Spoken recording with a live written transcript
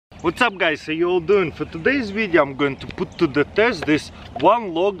What's up guys, how you all doing? For today's video I'm going to put to the test this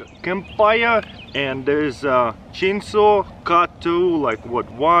one log campfire, and there's a chainsaw cut through like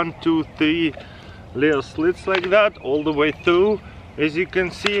what, 1, 2, 3 little slits like that all the way through, as you can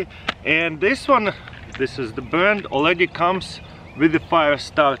see. And this one, this is the brand, already comes with the fire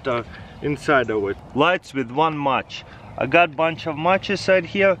starter inside of it. Lights with one match. I got bunch of matches right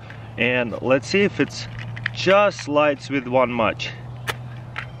here, and let's see if it's just lights with one match.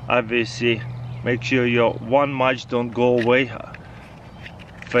 Obviously make sure your one match don't go away,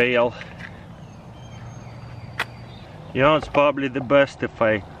 fail. You know, it's probably the best if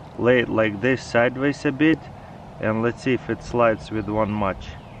I lay it like this sideways a bit, and let's see if it lights with one match.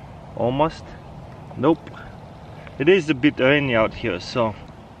 Almost. Nope. It is a bit rainy out here, so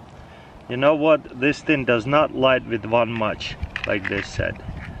you know what, this thing does not light with one match like they said.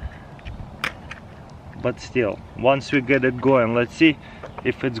 But still, once we get it going, let's see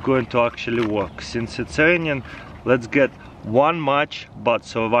if it's going to actually work. Since it's raining, let's get one match, but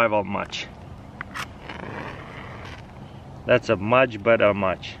survival match. That's a much better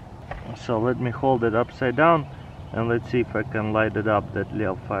match. So let me hold it upside down and let's see if I can light it up, that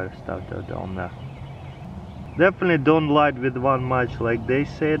little fire starter down there. Definitely don't light with one match like they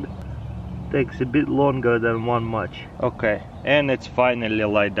said. Takes a bit longer than one match. Okay, and it's finally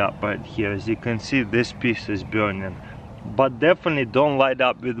light up right here. As you can see, this piece is burning. But definitely don't light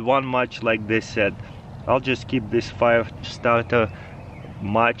up with one match like they said. I'll just keep this fire starter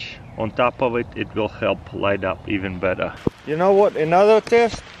match on top of it. It will help light up even better. You know what, another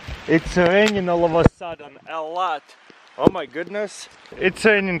test. It's raining all of a sudden a lot. Oh my goodness, it's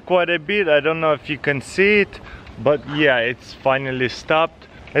raining quite a bit. I don't know if you can see it, but yeah, it's finally stopped.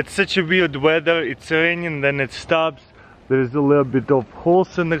 It's such a weird weather. It's raining, then it stops. There's a little bit of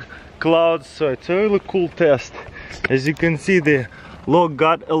holes in the clouds, so it's a really cool test. As you can see, the log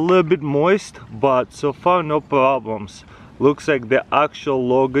got a little bit moist, but so far no problems. Looks like the actual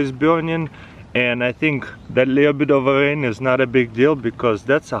log is burning, and I think that little bit of rain is not a big deal because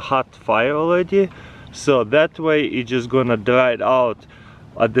that's a hot fire already. So that way it's just gonna dry it out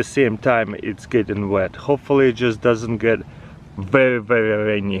at the same time it's getting wet. Hopefully it just doesn't get very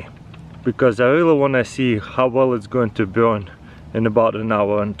rainy, because I really want to see how well it's going to burn in about an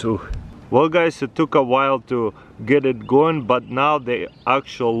hour or two. Well guys, it took a while to get it going, but now the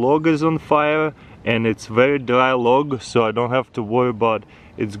actual log is on fire and it's very dry log, so I don't have to worry about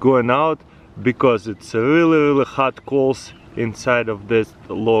it's going out, because it's really hot coals inside of this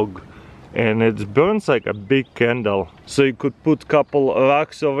log, and it burns like a big candle. So you could put couple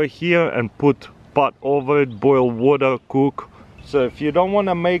rocks over here and put pot over it, boil water, cook. So if you don't want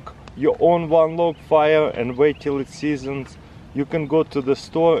to make your own one log fire and wait till it seasons, you can go to the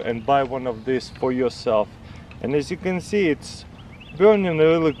store and buy one of these for yourself. And as you can see, it's burning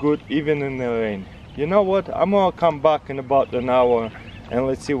really good even in the rain. You know what, I'm gonna come back in about an hour and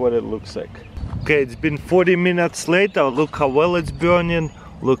let's see what it looks like. Okay, it's been 40 minutes later. Look how well it's burning.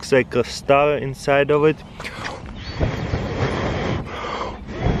 Looks like a star inside of it.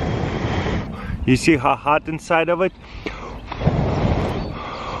 You see how hot inside of it?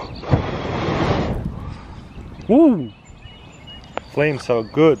 Woo! Flames are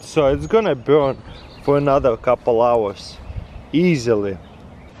good, so it's gonna burn for another couple hours easily.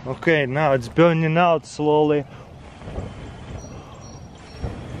 Okay, now it's burning out slowly.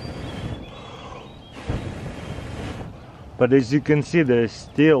 But as you can see, there's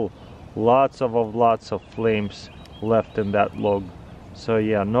still lots of flames left in that log. So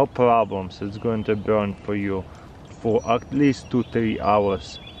yeah, no problems. It's going to burn for you for at least 2-3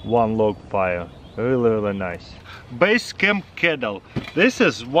 hours. One log fire. Really nice. Base camp kettle. This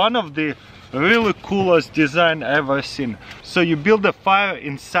is one of the really coolest design I ever seen. So you build a fire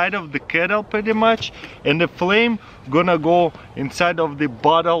inside of the kettle pretty much, and the flame gonna go inside of the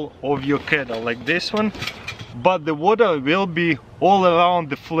bottle of your kettle like this one, but the water will be all around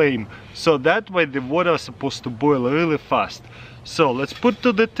the flame, so that way the water is supposed to boil really fast. So let's put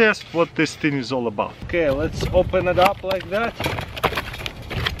to the test what this thing is all about. Okay, let's open it up like that.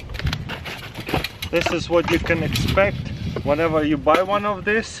 This is what you can expect whenever you buy one of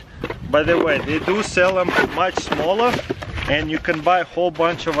these. By the way, they do sell them much smaller, and you can buy a whole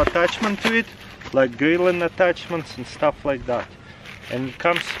bunch of attachment to it, like grilling attachments and stuff like that. And it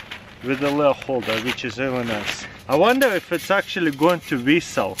comes with a little holder, which is really nice. I wonder if it's actually going to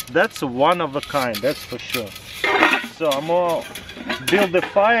whistle. That's one of a kind, that's for sure. So I'm gonna build the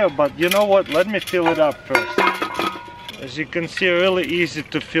fire, but you know what, let me fill it up first. As you can see, really easy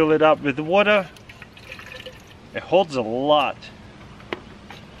to fill it up with water. It holds a lot.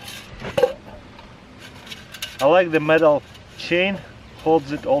 I like the metal chain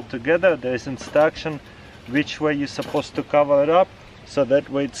holds it all together. There's instruction which way you're supposed to cover it up, so that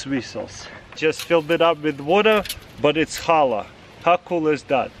way it whistles. Just filled it up with water, but it's hollow. How cool is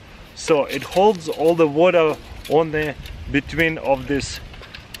that? So it holds all the water on the between of this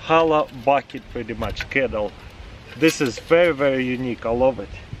hollow bucket, pretty much, kettle. This is very, very unique. I love it.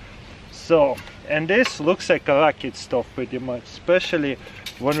 So, and this looks like a rocket stove pretty much, especially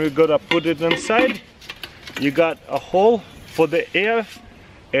when we're gonna put it inside. You got a hole for the air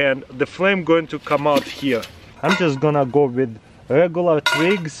and the flame going to come out here. I'm just gonna go with regular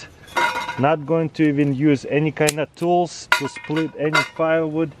twigs, not going to even use any kind of tools to split any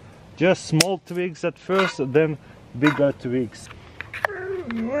firewood. Just small twigs at first, then bigger twigs.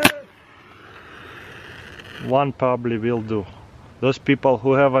 One probably will do. Those people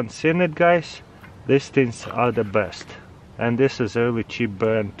who haven't seen it, guys, these things are the best. And this is a really cheap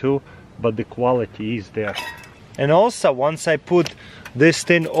brand too, but the quality is there. And also, once I put this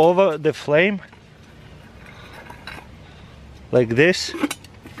thing over the flame like this,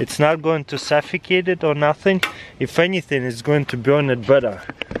 it's not going to suffocate it or nothing. If anything, it's going to burn it better.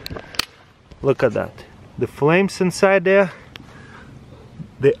 Look at that. The flames inside there,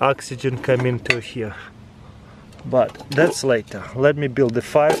 the oxygen come into here. But that's later. Let me build the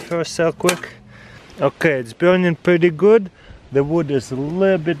fire first real quick. Okay, it's burning pretty good. The wood is a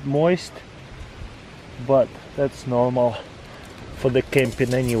little bit moist, but that's normal for the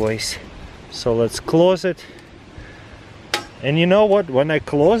camping anyways. So let's close it. And you know what? When I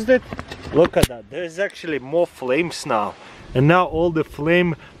closed it, look at that. There's actually more flames now. And now all the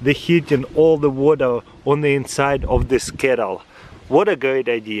flame, the heat and all the water on the inside of this kettle. What a great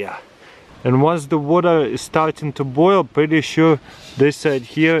idea. And once the water is starting to boil, pretty sure this side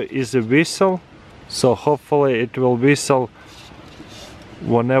here is a whistle. So hopefully it will whistle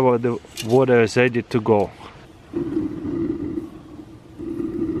whenever the water is ready to go.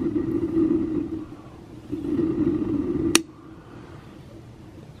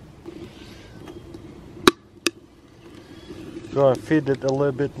 Gonna feed it a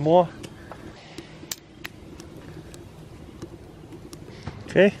little bit more.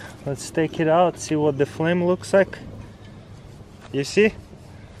 Okay, let's take it out, see what the flame looks like. You see?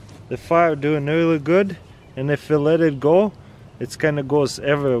 The fire doing really good, and if you let it go, it kind of goes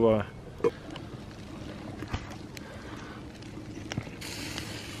everywhere.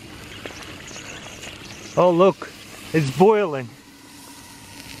 Oh look, it's boiling.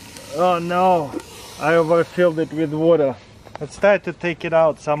 Oh no, I overfilled it with water. Let's try to take it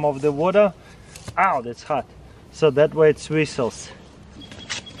out, some of the water. Ow, that's hot. So that way it whistles.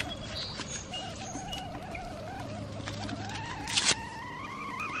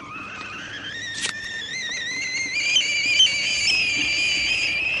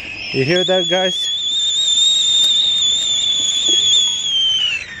 You hear that, guys?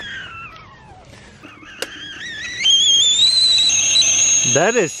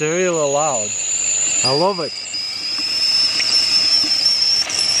 That is really loud. I love it.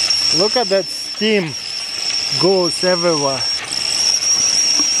 Look at that steam goes everywhere.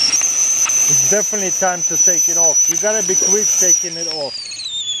 It's definitely time to take it off. You gotta be quick taking it off.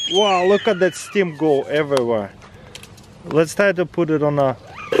 Wow, look at that steam go everywhere. Let's try to put it on a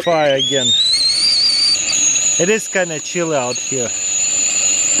fire again. It is kind of chilly out here.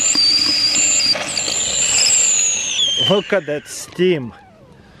 Look at that steam.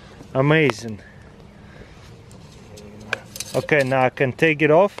 Amazing. Okay, now I can take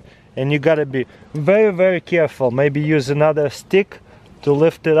it off, and you gotta be very, very careful. Maybe use another stick to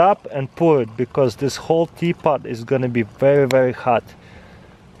lift it up and pour it, because this whole teapot is gonna be very, very hot.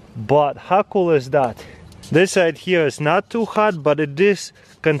 But how cool is that? This side here is not too hot, but it is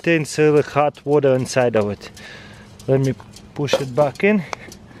contains really hot water inside of it. Let me push it back in,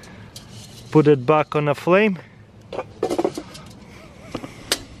 put it back on the flame,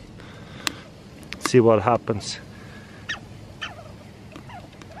 see what happens.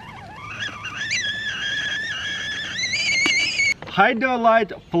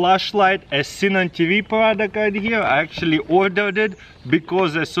 Hydrolight flashlight, as seen on TV product right here. I actually ordered it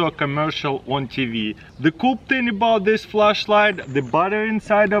because I saw a commercial on TV. The cool thing about this flashlight, the battery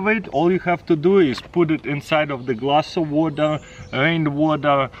inside of it, all you have to do is put it inside of the glass of water,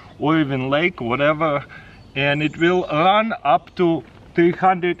 rainwater, or even lake, whatever, and it will run up to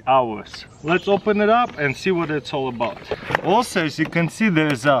 300 hours. Let's open it up and see what it's all about. Also, as you can see,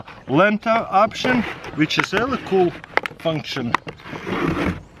 there's a lantern option, which is really cool function.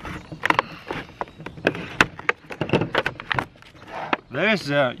 There's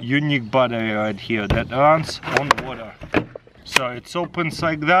a unique battery right here that runs on water. So it opens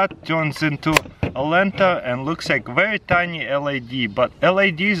like that, turns into a a lantern and looks like very tiny LED, but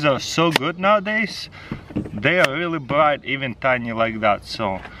LEDs are so good nowadays. They are really bright, even tiny like that.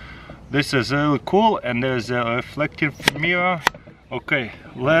 So this is really cool, and there's a reflective mirror. Okay,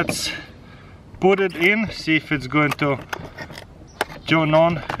 let's put it in, see if it's going to turn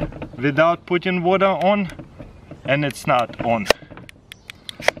on without putting water on, and it's not on.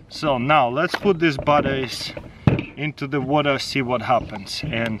 So now let's put these batteries into the water, see what happens,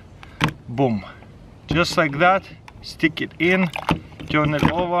 and boom, just like that. Stick it in, turn it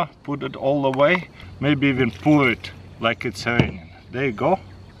over, put it all the way, maybe even pour it like it's raining. There you go.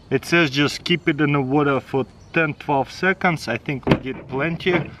 It says just keep it in the water for 10-12 seconds. I think we get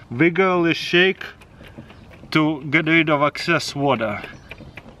plenty. Vigorously shake to get rid of excess water.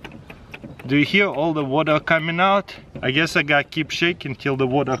 Do you hear all the water coming out? I guess I gotta keep shaking till the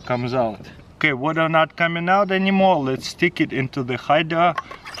water comes out. Okay, water not coming out anymore. Let's stick it into the Hydra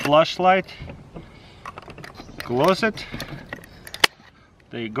flashlight. Close it.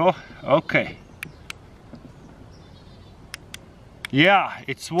 There you go. Okay. Yeah,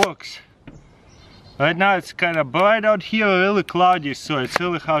 it works. Right now it's kind of bright out here, really cloudy, so it's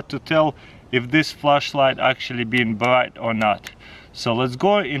really hard to tell if this flashlight actually being bright or not. So let's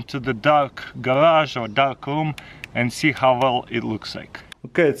go into the dark garage or dark room and see how well it looks like.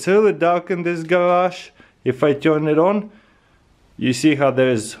 Okay, it's really dark in this garage. If I turn it on, you see how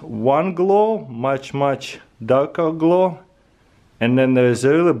there's one glow, much darker glow, and then there's a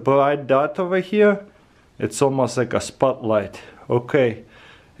really bright dot over here. It's almost like a spotlight. Okay,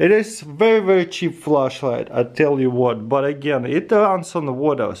 it is very cheap flashlight, I tell you what, but again, it runs on the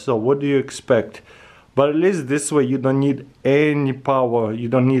water, so what do you expect? But at least this way you don't need any power, you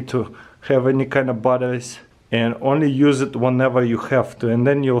don't need to have any kind of batteries, and only use it whenever you have to, and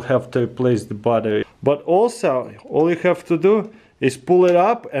then you'll have to replace the battery. But also, all you have to do is pull it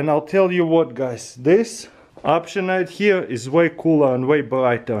up, and I'll tell you what, guys, this option right here is way cooler and way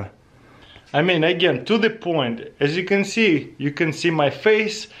brighter. I mean, again, to the point. As you can see my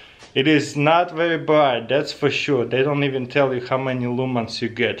face. It is not very bright, that's for sure. They don't even tell you how many lumens you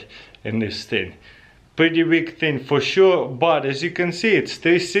get in this thing. Pretty weak thing for sure, but as you can see, it's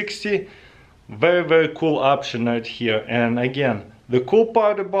 360. Very cool option right here. And again, the cool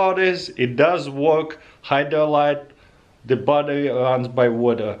part about it is it does work. Hydra light, the battery runs by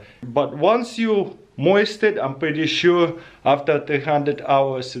water. But once you moist it, I'm pretty sure after 300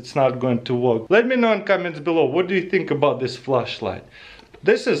 hours it's not going to work. Let me know in comments below, what do you think about this flashlight?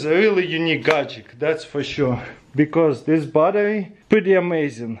 This is a really unique gadget, that's for sure, because this battery, pretty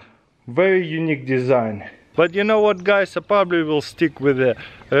amazing, very unique design. But you know what, guys, I probably will stick with the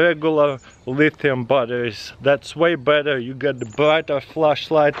regular lithium batteries. That's way better. You get the brighter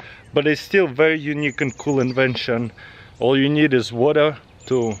flashlight, but it's still very unique and cool invention. All you need is water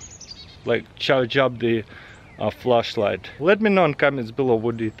to like charge up the flashlight. Let me know in comments below,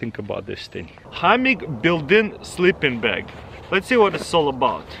 what do you think about this thing? Hammock built-in sleeping bag. Let's see what it's all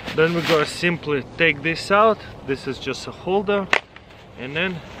about. Then we're gonna simply take this out. This is just a holder, and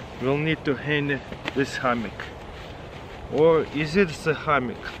then we'll need to hang this hammock. Or is it a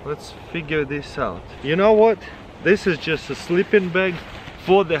hammock? Let's figure this out. You know what? This is just a sleeping bag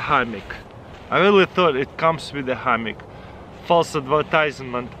for the hammock. I really thought it comes with the hammock. False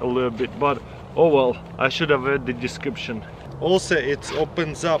advertisement a little bit, but oh well, I should have read the description. Also, it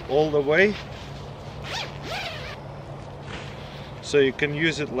opens up all the way, so you can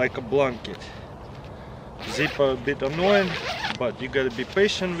use it like a blanket. Zipper a bit annoying, but you gotta be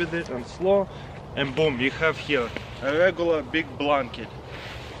patient with it and slow, and boom, you have here a regular big blanket.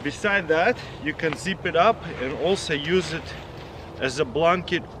 Beside that, you can zip it up and also use it as a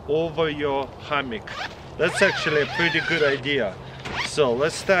blanket over your hammock. That's actually a pretty good idea. So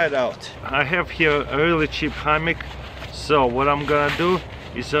let's try it out. I have here a really cheap hammock, so what I'm gonna do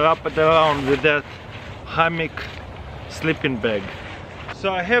is wrap it around with that hammock sleeping bag.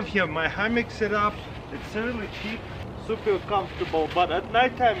 So I have here my hammock set up. It's really cheap, super comfortable, but at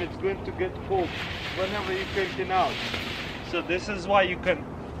night time it's going to get cold whenever you're camping out. So this is why you can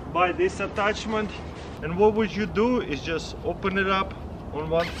buy this attachment. And what would you do is just open it up on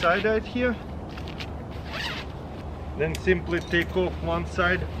one side right here, then simply take off one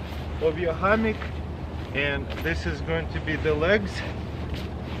side of your hammock, and this is going to be the legs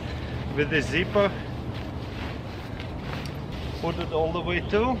with the zipper. Put it all the way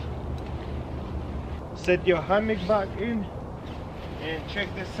through, set your hammock back in, and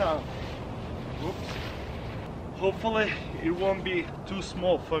check this out. Oops. Hopefully it won't be too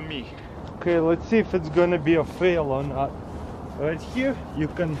small for me. Okay, let's see if it's gonna be a fail or not. Right here you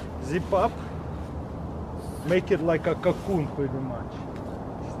can zip up, make it like a cocoon pretty much.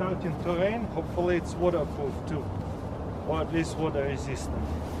 starting to rain. Hopefully it's waterproof too, or at least water resistant.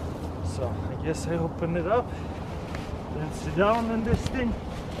 So I guess I open it up, then sit down on this thing,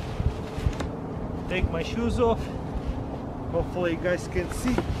 take my shoes off. Hopefully you guys can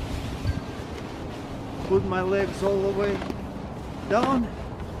see. Put my legs all the way down,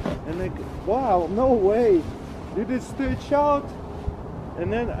 and I can, wow, no way, did it stretch out?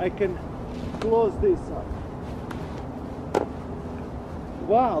 And then I can close this up.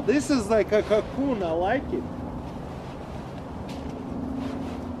 Wow, this is like a cocoon. I like it.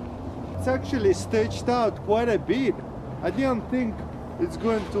 It's actually stretched out quite a bit. I didn't think it's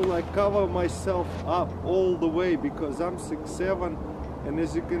going to like cover myself up all the way because I'm 6'7", and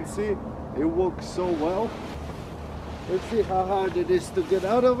as you can see, it works so well. Let's see how hard it is to get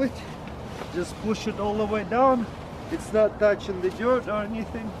out of it. Just push it all the way down. It's not touching the dirt or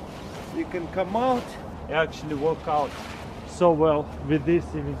anything. You can come out. It actually works out so well with this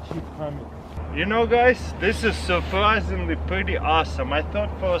even cheap hammock. You know guys, this is surprisingly pretty awesome. I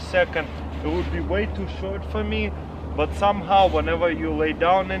thought for a second it would be way too short for me, but somehow whenever you lay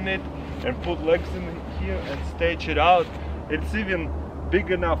down in it and put legs in here and stretch it out, it's even big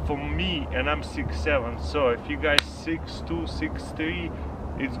enough for me, and I'm 6'7", so if you guys 6'2", 6'3",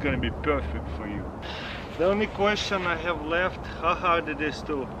 it's gonna be perfect for you. The only question I have left, how hard it is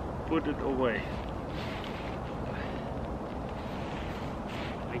to put it away.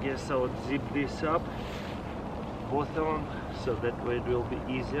 I guess I would zip this up, both of them, so that way it will be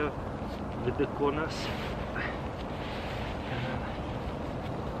easier with the corners.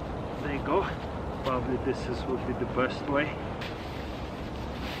 And there you go. Probably would be the best way.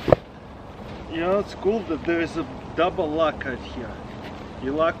 You know, it's cool that there is a double lock right here.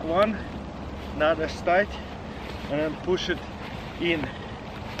 You lock one, not as tight, and then push it in.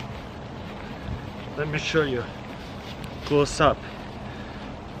 Let me show you close up.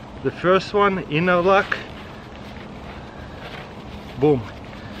 The first one, inner lock, boom.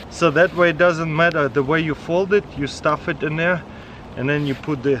 So that way it doesn't matter the way you fold it, you stuff it in there, and then you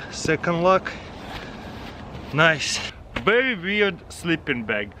put the second lock. Nice. Very weird sleeping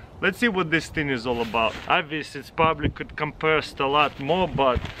bag. Let's see what this thing is all about. Obviously, it's probably could compress a lot more,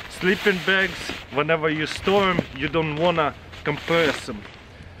 but sleeping bags, whenever you store them, you don't wanna compress them.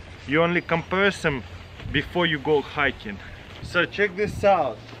 You only compress them before you go hiking. So check this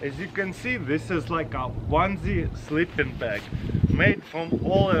out. As you can see, this is like a onesie sleeping bag made from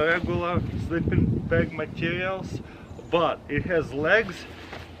all regular sleeping bag materials, but it has legs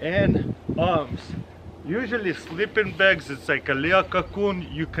and arms. Usually sleeping bags, it's like a layer cocoon.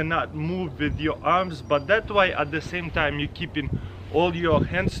 You cannot move with your arms, but that way at the same time you're keeping all your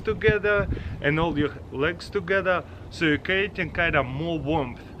hands together and all your legs together, so you're creating kind of more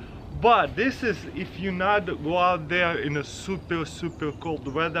warmth. But this is, if you not go out there in a super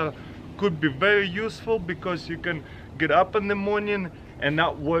cold weather, could be very useful because you can get up in the morning and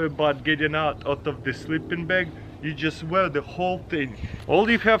not worry about getting out of the sleeping bag. You just wear the whole thing. All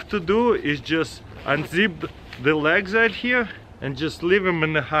you have to do is just unzip the legs right here and just leave them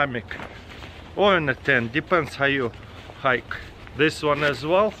in the hammock or in a tent, depends how you hike. This one as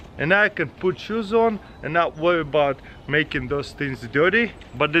well, and now I can put shoes on and not worry about making those things dirty.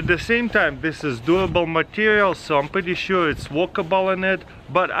 But at the same time, this is durable material, so I'm pretty sure it's walkable in it,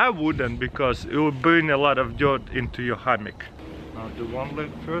 but I wouldn't because it will bring a lot of dirt into your hammock. I'll do one leg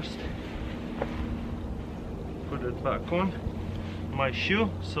first, put it back on my shoe.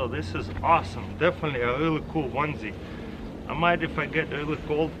 So this is awesome, definitely a really cool onesie. I might, if I get really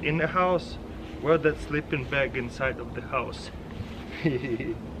cold in the house, wear that sleeping bag inside of the house.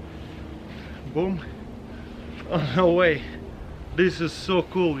 Boom. Oh no way, this is so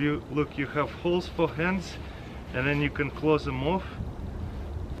cool. You look, you have holes for hands and then you can close them off.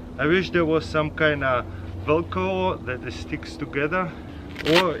 I wish there was some kind of velcro that it sticks together,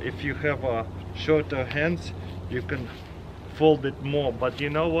 or if you have shorter hands you can fold it more, but you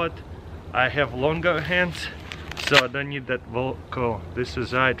know what, I have longer hands, so I don't need that velcro. This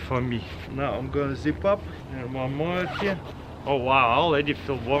is right for me. Now I'm gonna zip up, and one more right here. Oh wow, I already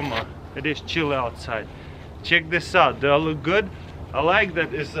feel warmer. It is chilly outside. Check this out, do I look good? I like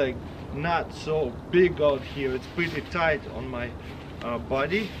that it's like not so big out here. It's pretty tight on my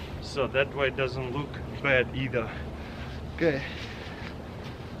body, so that way it doesn't look bad either. Okay,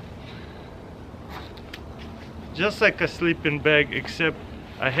 just like a sleeping bag, except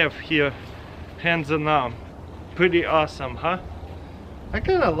I have here hands and arm. Pretty awesome, huh? I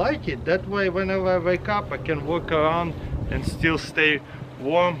kind of like it. That way whenever I wake up I can walk around and still stay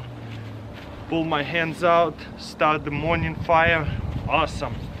warm. Pull my hands out, start the morning fire.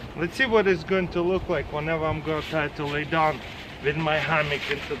 Awesome. Let's see what it's going to look like whenever I'm going to try to lay down with my hammock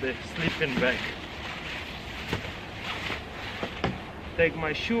into the sleeping bag. Take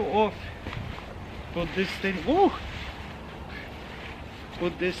my shoe off, put this thing, woo!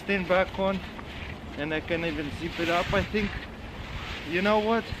 Put this thing back on, and I can even zip it up, I think. You know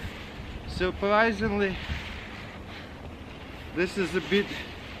what? Surprisingly, this is a bit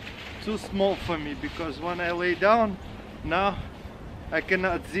too small for me, because when I lay down, now I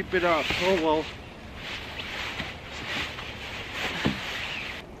cannot zip it up. Oh well.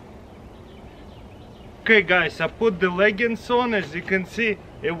 Okay guys, I put the leggings on. As you can see,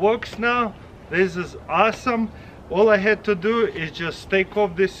 it works now. This is awesome. All I had to do is just take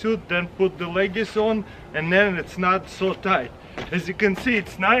off the suit, then put the leggings on, and then it's not so tight. As you can see,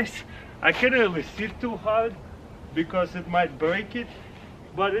 it's nice. I can't really sit too hard because it might break it,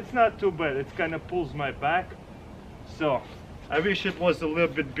 but it's not too bad. It kind of pulls my back. So I wish it was a little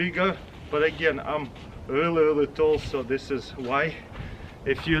bit bigger, but again, I'm really tall, so this is why.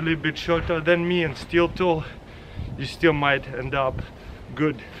 If you're a little bit shorter than me and still tall, you still might end up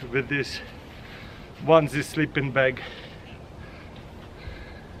good with this onesie sleeping bag.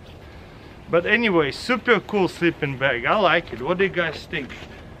 But anyway, super cool sleeping bag. I like it. What do you guys think?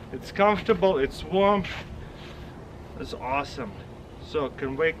 It's comfortable, it's warm, it's awesome. So I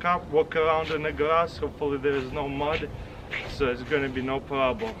can wake up, walk around in the grass. Hopefully there is no mud, so it's gonna be no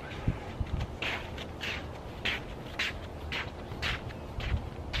problem.